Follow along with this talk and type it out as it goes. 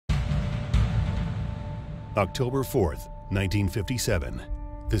October 4th, 1957,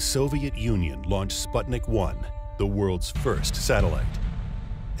 the Soviet Union launched Sputnik 1, the world's first satellite.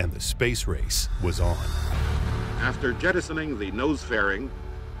 And the space race was on. After jettisoning the nose fairing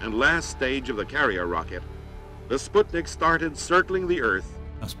and last stage of the carrier rocket, the Sputnik started circling the Earth.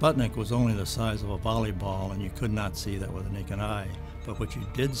 A Sputnik was only the size of a volleyball, and you could not see that with a naked eye. But what you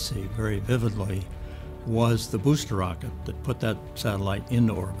did see very vividly was the booster rocket that put that satellite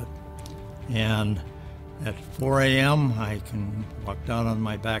into orbit. And at 4 a.m., I can walk down on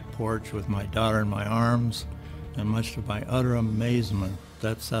my back porch with my daughter in my arms, and much to my utter amazement,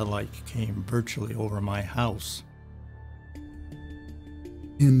 that satellite came virtually over my house.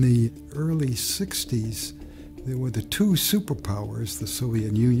 In the early 60s, there were the two superpowers, the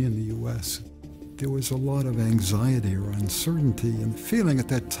Soviet Union and the US. There was a lot of anxiety or uncertainty, and the feeling at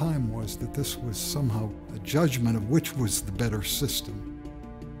that time was that this was somehow a judgment of which was the better system.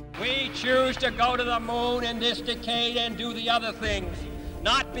 We choose to go to the moon in this decade and do the other things,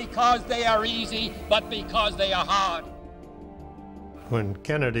 not because they are easy, but because they are hard. When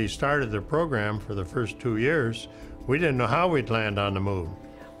Kennedy started the program for the first 2 years, we didn't know how we'd land on the moon.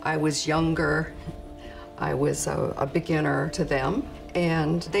 I was younger. I was a beginner to them,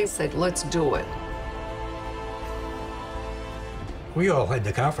 and they said, let's do it. We all had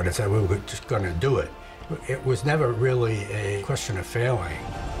the confidence that we were just going to do it. It was never really a question of failing.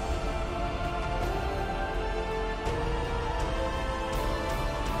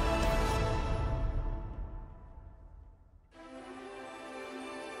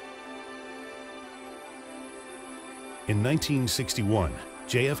 In 1961,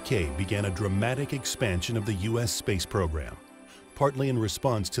 JFK began a dramatic expansion of the U.S. space program, partly in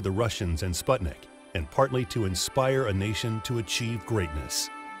response to the Russians and Sputnik, and partly to inspire a nation to achieve greatness.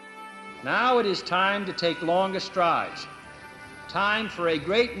 Now it is time to take longer strides. Time for a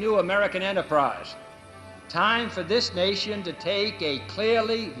great new American enterprise. Time for this nation to take a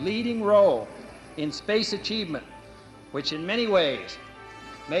clearly leading role in space achievement, which in many ways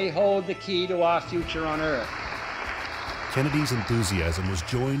may hold the key to our future on Earth. Kennedy's enthusiasm was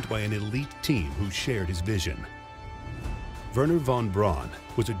joined by an elite team who shared his vision. Werner von Braun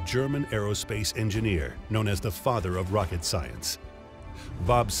was a German aerospace engineer known as the father of rocket science.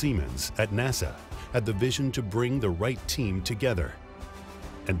 Bob Siemens at NASA had the vision to bring the right team together.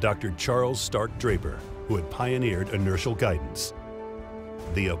 And Dr. Charles Stark Draper, who had pioneered inertial guidance.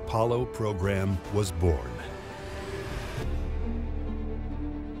 The Apollo program was born.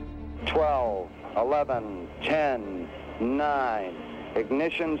 12, 11, 10, 9,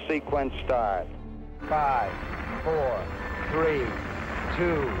 ignition sequence start. 5, 4, 3,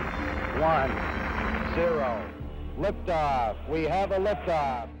 2, 1, 0. Liftoff. We have a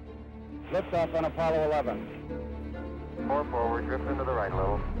liftoff. Liftoff on Apollo 11. 4 forward, drifting to the right a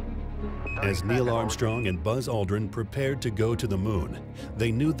little. As Neil Armstrong and Buzz Aldrin prepared to go to the moon,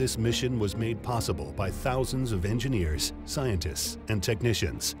 they knew this mission was made possible by thousands of engineers, scientists, and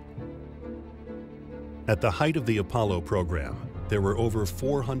technicians. At the height of the Apollo program, there were over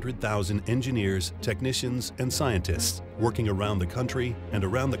 400,000 engineers, technicians, and scientists working around the country and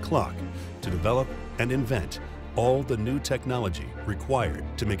around the clock to develop and invent all the new technology required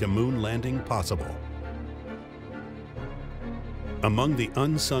to make a moon landing possible. Among the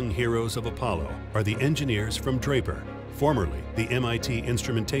unsung heroes of Apollo are the engineers from Draper, formerly the MIT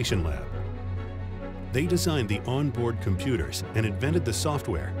Instrumentation Lab. They designed the onboard computers and invented the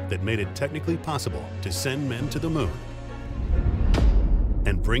software that made it technically possible to send men to the moon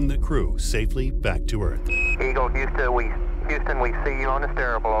and bring the crew safely back to Earth. Eagle, Houston, we see you on the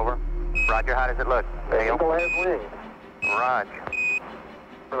steerable, over. Roger, how does it look? Eagle has wings. Roger.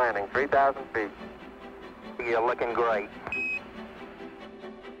 Landing 3,000 feet. You're looking great.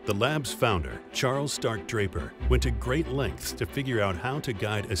 The lab's founder, Charles Stark Draper, went to great lengths to figure out how to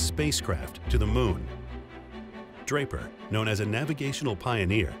guide a spacecraft to the moon. Draper, known as a navigational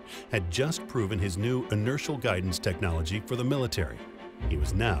pioneer, had just proven his new inertial guidance technology for the military. He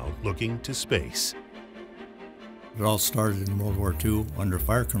was now looking to space. It all started in World War II under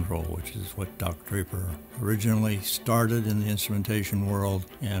fire control, which is what Dr. Draper originally started in the instrumentation world,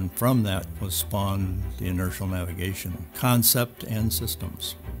 and from that was spawned the inertial navigation concept and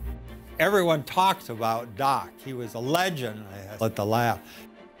systems. Everyone talks about Doc. He was a legend at the lab.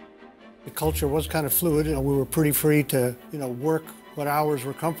 The culture was kind of fluid. We were pretty free to, work what hours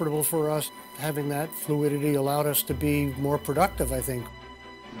were comfortable for us. Having that fluidity allowed us to be more productive, I think.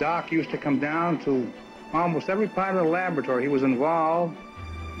 Doc used to come down to almost every part of the laboratory. He was involved.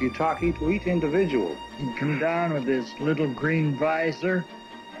 You talk to each individual. He'd come down with his little green visor,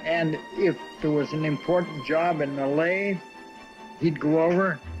 and if there was an important job in the lathe, he'd go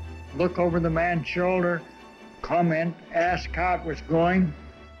over, look over the man's shoulder, comment, ask how it was going.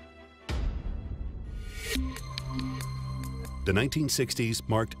 The 1960s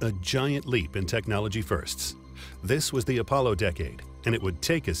marked a giant leap in technology firsts. This was the Apollo decade, and it would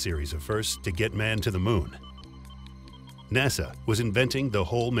take a series of firsts to get man to the moon. NASA was inventing the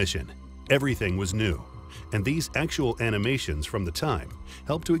whole mission. Everything was new, and these actual animations from the time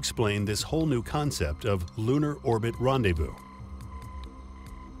helped to explain this whole new concept of lunar orbit rendezvous.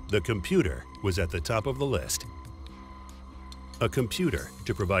 The computer was at the top of the list. A computer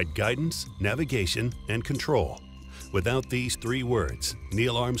to provide guidance, navigation, and control. Without these three words,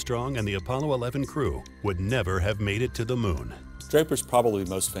 Neil Armstrong and the Apollo 11 crew would never have made it to the moon. Draper's probably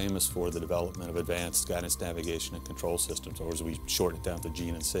most famous for the development of advanced guidance, navigation, and control systems, or as we shorten it down to G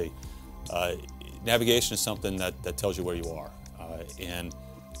and C. Navigation is something that tells you where you are, and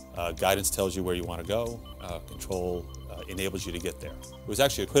guidance tells you where you want to go. Control enables you to get there. It was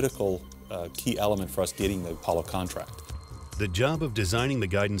actually a critical key element for us getting the Apollo contract. The job of designing the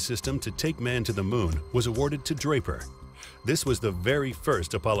guidance system to take man to the moon was awarded to Draper. This was the very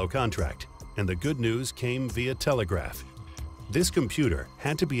first Apollo contract, and the good news came via telegraph. This computer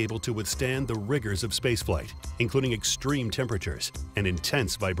had to be able to withstand the rigors of spaceflight, including extreme temperatures and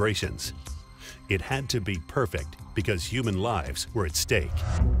intense vibrations. It had to be perfect because human lives were at stake.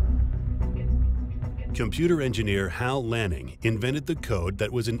 Computer engineer Hal Lanning invented the code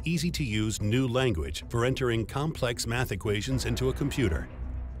that was an easy-to-use new language for entering complex math equations into a computer.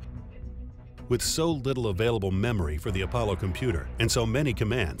 With so little available memory for the Apollo computer and so many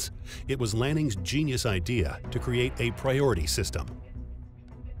commands, it was Lanning's genius idea to create a priority system.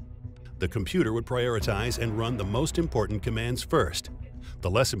 The computer would prioritize and run the most important commands first. The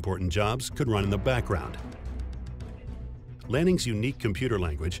less important jobs could run in the background. Lanning's unique computer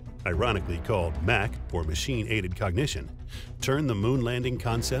language, ironically called MAC, or Machine-Aided Cognition, turned the moon landing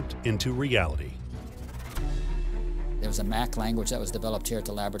concept into reality. There was a MAC language that was developed here at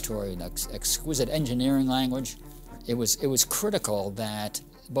the laboratory, an exquisite engineering language. It was critical that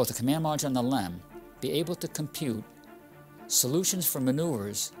both the command module and the LEM be able to compute solutions for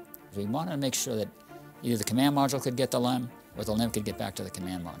maneuvers. We wanted to make sure that either the command module could get the LEM or the LEM could get back to the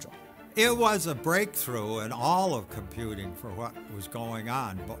command module. It was a breakthrough in all of computing for what was going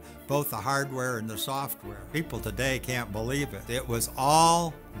on, both the hardware and the software. People today can't believe it. It was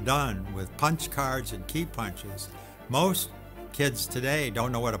all done with punch cards and key punches. Most kids today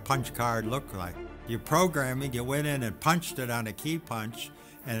don't know what a punch card looked like. You're programming, you went in and punched it on a key punch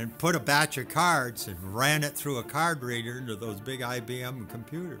and put a batch of cards and ran it through a card reader into those big IBM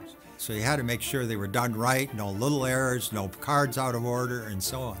computers. So you had to make sure they were done right, no little errors, no cards out of order, and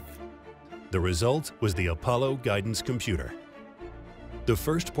so on. The result was the Apollo Guidance Computer, the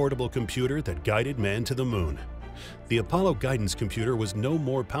first portable computer that guided man to the moon. The Apollo Guidance Computer was no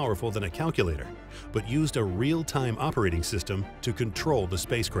more powerful than a calculator, but used a real-time operating system to control the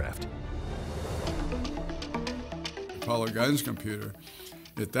spacecraft. Apollo Guidance Computer,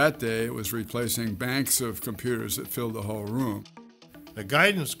 at that day, it was replacing banks of computers that filled the whole room. The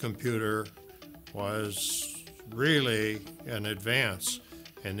guidance computer was really an advance.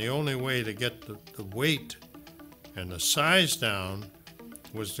 And the only way to get the weight and the size down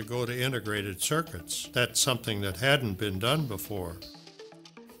was to go to integrated circuits. That's something that hadn't been done before.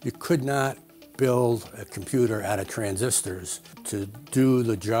 You could not build a computer out of transistors to do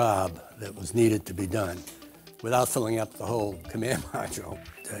the job that was needed to be done without filling up the whole command module.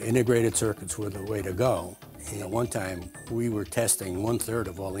 Integrated circuits were the way to go. And at one time, we were testing 1/3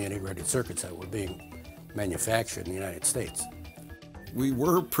 of all the integrated circuits that were being manufactured in the United States. We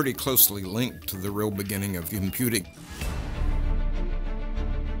were pretty closely linked to the real beginning of computing.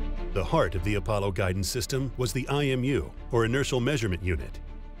 The heart of the Apollo guidance system was the IMU, or Inertial Measurement Unit.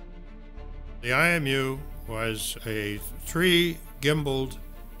 The IMU was a 3-gimbaled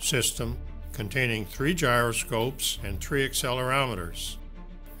system containing 3 gyroscopes and 3 accelerometers.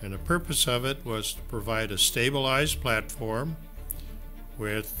 And the purpose of it was to provide a stabilized platform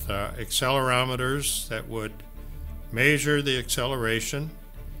with accelerometers that would measure the acceleration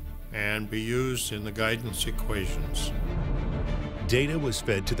and be used in the guidance equations. Data was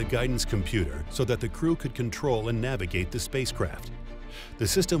fed to the guidance computer so that the crew could control and navigate the spacecraft. The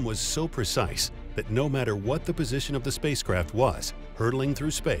system was so precise that no matter what the position of the spacecraft was, hurtling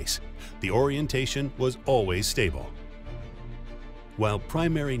through space, the orientation was always stable. While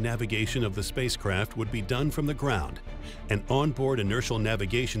primary navigation of the spacecraft would be done from the ground, an onboard inertial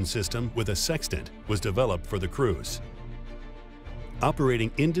navigation system with a sextant was developed for the crews. Operating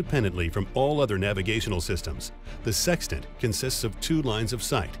independently from all other navigational systems, the sextant consists of 2 lines of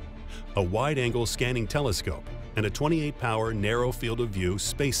sight, a wide-angle scanning telescope, and a 28-power narrow field of view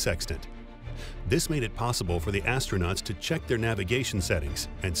space sextant. This made it possible for the astronauts to check their navigation settings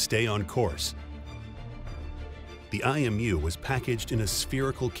and stay on course. The IMU was packaged in a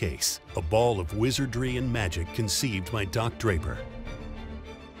spherical case, a ball of wizardry and magic conceived by Doc Draper.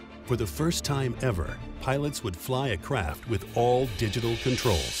 For the first time ever, pilots would fly a craft with all digital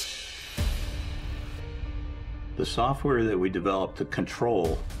controls. The software that we developed to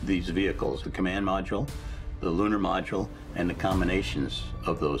control these vehicles, the command module, the lunar module, and the combinations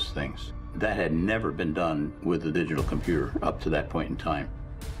of those things, that had never been done with the digital computer up to that point in time.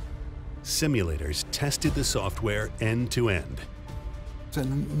 Simulators tested the software end to end. It's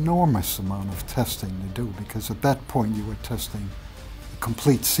an enormous amount of testing to do, because at that point you were testing a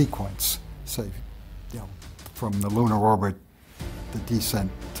complete sequence, say, from the lunar orbit, the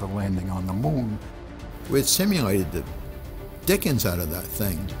descent to landing on the moon. We simulated the dickens out of that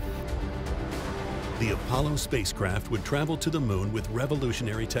thing. The Apollo spacecraft would travel to the moon with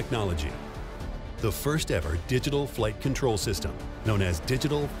revolutionary technology. The first ever digital flight control system, known as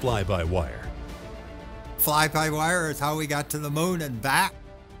digital fly-by-wire. Fly-by-wire is how we got to the moon and back.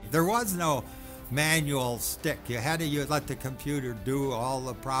 There was no manual stick. You let the computer do all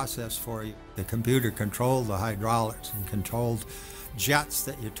the process for you. The computer controlled the hydraulics and controlled jets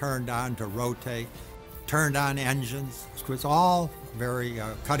that you turned on to rotate, turned on engines. It was all very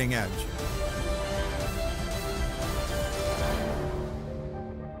cutting edge.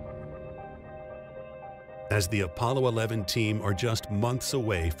 As the Apollo 11 team are just months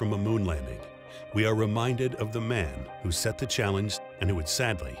away from a moon landing, we are reminded of the man who set the challenge and who would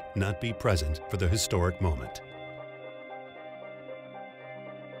sadly not be present for the historic moment.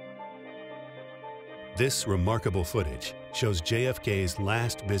 This remarkable footage shows JFK's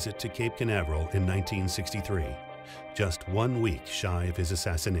last visit to Cape Canaveral in 1963, just 1 week shy of his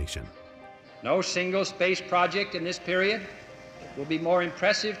assassination. No single space project in this period will be more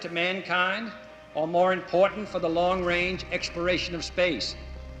impressive to mankind or more important for the long-range exploration of space,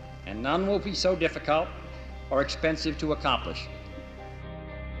 and none will be so difficult or expensive to accomplish.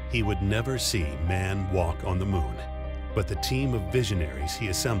 He would never see man walk on the moon, but the team of visionaries he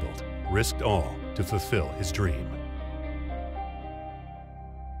assembled risked all to fulfill his dream.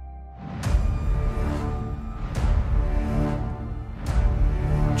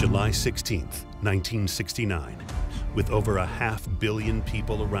 July 16th, 1969. With over 500 million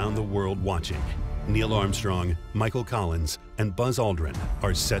people around the world watching, Neil Armstrong, Michael Collins, and Buzz Aldrin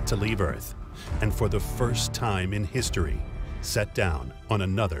are set to leave Earth, and for the first time in history, set down on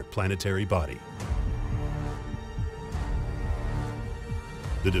another planetary body.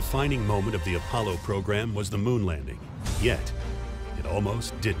 The defining moment of the Apollo program was the moon landing, yet it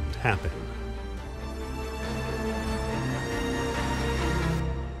almost didn't happen.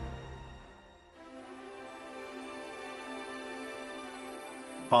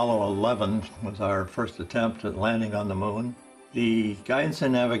 Apollo 11 was our first attempt at landing on the moon. The guidance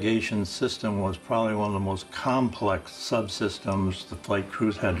and navigation system was probably one of the most complex subsystems the flight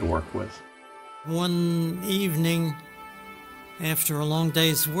crews had to work with. One evening, after a long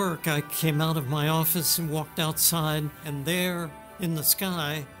day's work, I came out of my office and walked outside, and there in the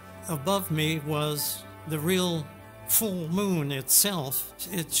sky above me was the real full moon itself.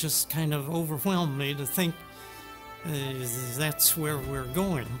 It just kind of overwhelmed me to think that's where we're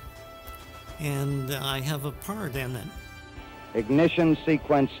going, and I have a part in it. Ignition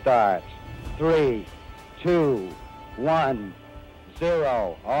sequence starts. 3, 2, 1,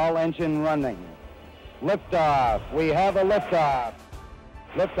 0. All engine running. Liftoff. We have a liftoff.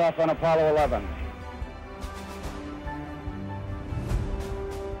 Liftoff on Apollo 11.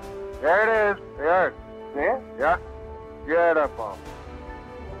 There it is. There. Yeah. Beautiful.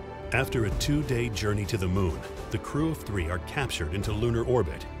 After a 2-day journey to the moon, the crew of 3 are captured into lunar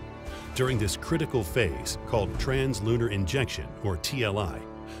orbit. During this critical phase, called trans-lunar injection, or TLI,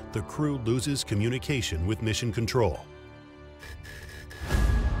 the crew loses communication with mission control.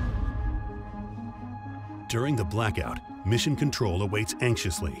 During the blackout, mission control awaits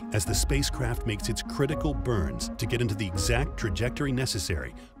anxiously as the spacecraft makes its critical burns to get into the exact trajectory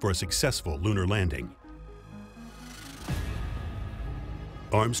necessary for a successful lunar landing.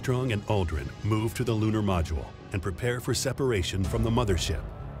 Armstrong and Aldrin move to the lunar module and prepare for separation from the mothership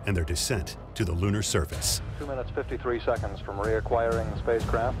and their descent to the lunar surface. 2 minutes 53 seconds from reacquiring the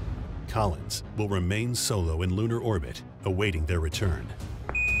spacecraft. Collins will remain solo in lunar orbit, awaiting their return.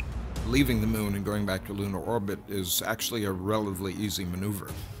 Leaving the moon and going back to lunar orbit is actually a relatively easy maneuver.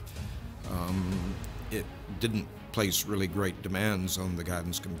 It didn't place really great demands on the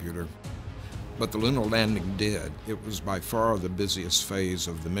guidance computer, but the lunar landing did. It was by far the busiest phase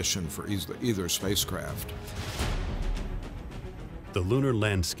of the mission for either spacecraft. The lunar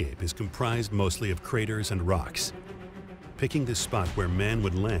landscape is comprised mostly of craters and rocks. Picking the spot where man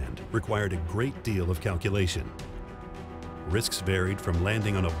would land required a great deal of calculation. Risks varied from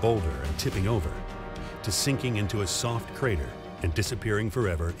landing on a boulder and tipping over, to sinking into a soft crater and disappearing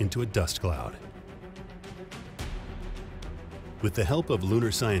forever into a dust cloud. With the help of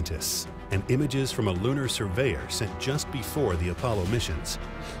lunar scientists and images from a lunar surveyor sent just before the Apollo missions,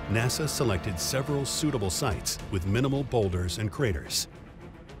 NASA selected several suitable sites with minimal boulders and craters.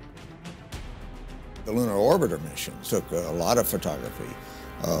 The lunar orbiter mission took a lot of photography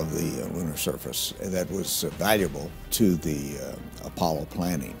of the lunar surface that was valuable to the Apollo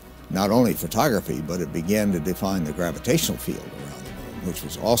planning. Not only photography, but it began to define the gravitational field around the moon, which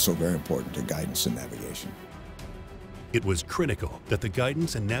was also very important to guidance and navigation. It was critical that the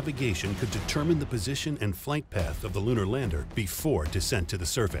guidance and navigation could determine the position and flight path of the lunar lander before descent to the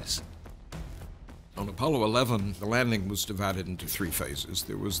surface. On Apollo 11, the landing was divided into three phases.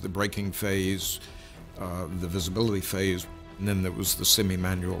 There was the braking phase, the visibility phase, and then there was the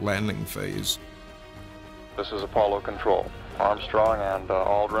semi-manual landing phase. This is Apollo Control. Armstrong and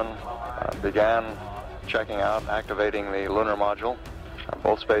Aldrin began checking out and activating the lunar module.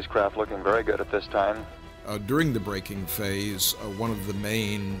 Both spacecraft looking very good at this time. During the braking phase, one of the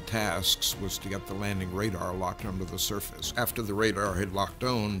main tasks was to get the landing radar locked onto the surface. After the radar had locked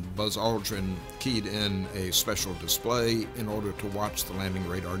on, Buzz Aldrin keyed in a special display in order to watch the landing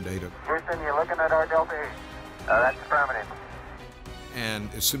radar data. Houston, you're looking at our Delta 8. That's affirmative. And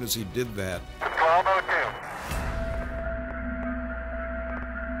as soon as he did that, 1202.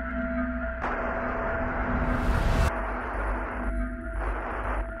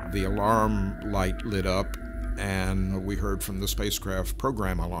 the alarm light lit up, and we heard from the spacecraft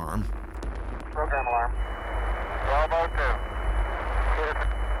program alarm. Program alarm. 1202.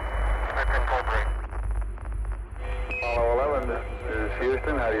 Let's incorporate. Apollo 11, this is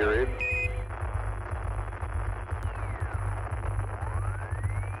Houston. How do you read?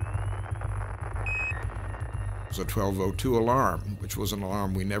 It was a 1202 alarm, which was an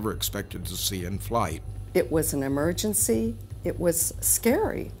alarm we never expected to see in flight. It was an emergency. It was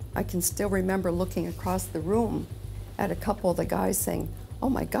scary. I can still remember looking across the room at a couple of the guys saying, "Oh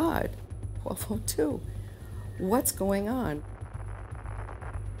my God, 1202, what's going on?"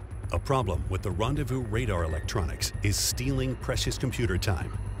 A problem with the rendezvous radar electronics is stealing precious computer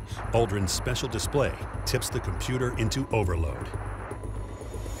time. Aldrin's special display tips the computer into overload.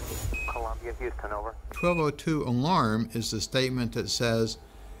 Columbia, Houston, over. 1202 alarm is the statement that says,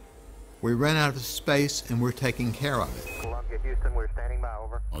 "We ran out of space and we're taking care of it." Columbia, Houston, we're standing by,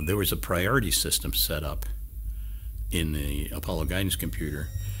 over. There was a priority system set up in the Apollo guidance computer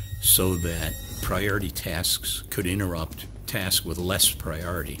so that priority tasks could interrupt tasks with less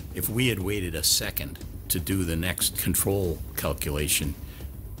priority. If we had waited a second to do the next control calculation,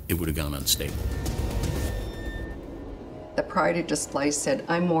 it would have gone unstable. The priority display said,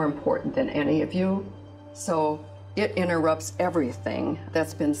 "I'm more important than any of you," so it interrupts everything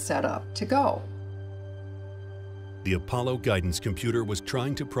that's been set up to go. The Apollo guidance computer was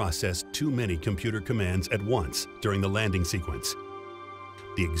trying to process too many computer commands at once during the landing sequence.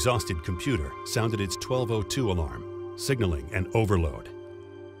 The exhausted computer sounded its 1202 alarm, signaling an overload.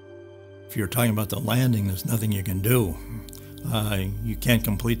 If you're talking about the landing, there's nothing you can do. You can't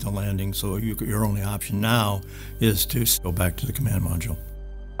complete the landing, so your only option now is to go back to the command module.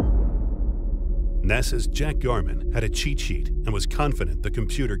 NASA's Jack Garman had a cheat sheet and was confident the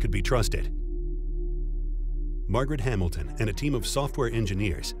computer could be trusted. Margaret Hamilton and a team of software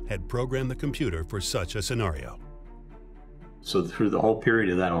engineers had programmed the computer for such a scenario. So through the whole period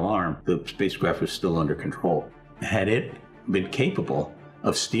of that alarm, the spacecraft was still under control. Had it been capable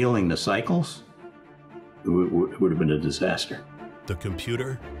of stealing the cycles, it would have been a disaster. The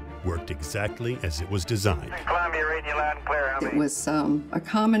computer worked exactly as it was designed. Columbia, reading you loud and clear. It was a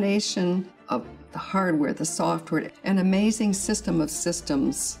combination of the hardware, the software, an amazing system of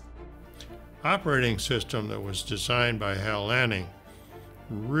systems. Operating system that was designed by Hal Lanning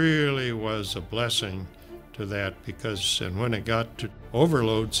really was a blessing to that, because and when it got to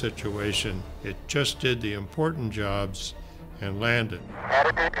overload situation, it just did the important jobs and landed.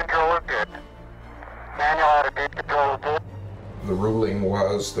 Attitude control is good. Manual attitude control is good. The ruling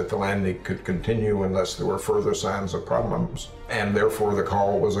was that the landing could continue unless there were further signs of problems, and therefore the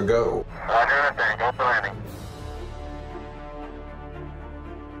call was a go. Roger, understand. Go for landing.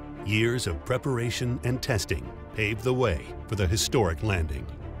 Years of preparation and testing paved the way for the historic landing.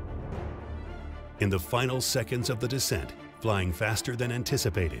 In the final seconds of the descent, flying faster than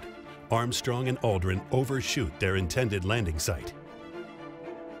anticipated, Armstrong and Aldrin overshoot their intended landing site.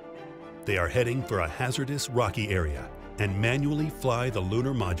 They are heading for a hazardous rocky area and manually fly the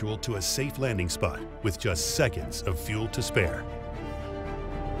lunar module to a safe landing spot with just seconds of fuel to spare.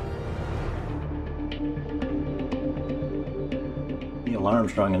 Neil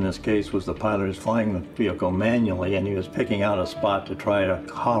Armstrong, in this case, was the pilot who's flying the vehicle manually, and he was picking out a spot to try to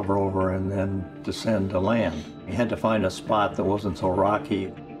hover over and then descend to land. He had to find a spot that wasn't so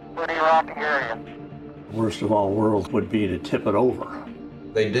rocky. Pretty rocky area. Worst of all worlds would be to tip it over.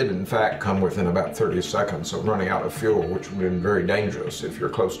 They did, in fact, come within about 30 seconds of running out of fuel, which would have been very dangerous if you're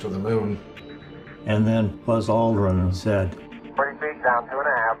close to the moon. And then Buzz Aldrin said, 40 feet down,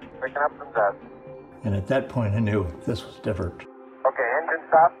 2.5, picking up some dust. and at that point I knew this was different. Okay, engine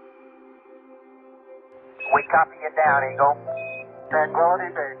stop. We copy you down, Eagle. Tranquility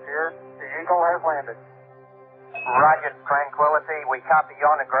Base here. The Eagle has landed. Roger, Tranquility. We copy you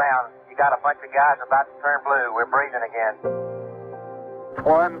on the ground. You got a bunch of guys about to turn blue. We're breathing again.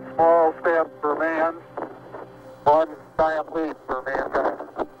 One small step for man, one giant leap for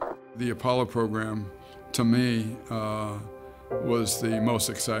mankind. The Apollo program, to me, was the most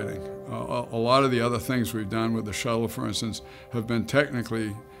exciting. A lot of the other things we've done with the shuttle, for instance, have been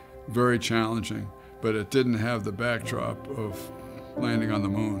technically very challenging, but it didn't have the backdrop of landing on the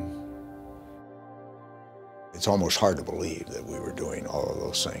moon. It's almost hard to believe that we were doing all of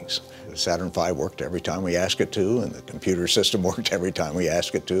those things. The Saturn V worked every time we asked it to, and the computer system worked every time we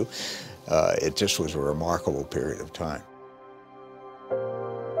asked it to. It just was a remarkable period of time.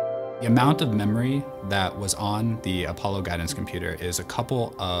 The amount of memory that was on the Apollo guidance computer is a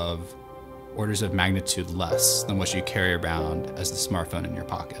couple of orders of magnitude less than what you carry around as the smartphone in your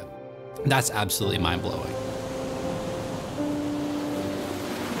pocket. That's absolutely mind-blowing.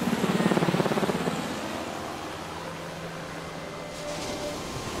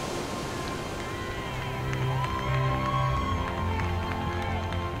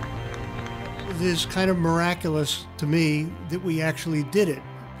 It is kind of miraculous to me that we actually did it.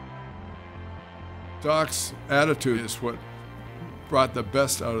 Doc's attitude is what brought the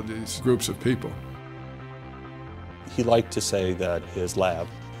best out of these groups of people. He liked to say that his lab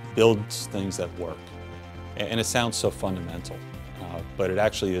builds things that work. And it sounds so fundamental, but it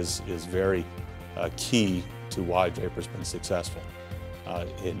actually is very key to why Draper's been successful.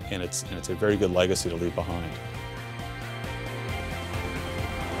 And it's a very good legacy to leave behind.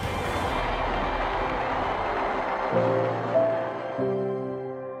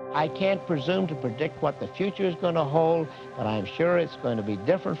 I can't presume to predict what the future is going to hold, but I'm sure it's going to be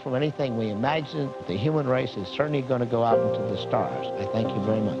different from anything we imagined. The human race is certainly going to go out into the stars. I thank you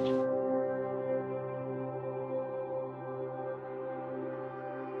very much.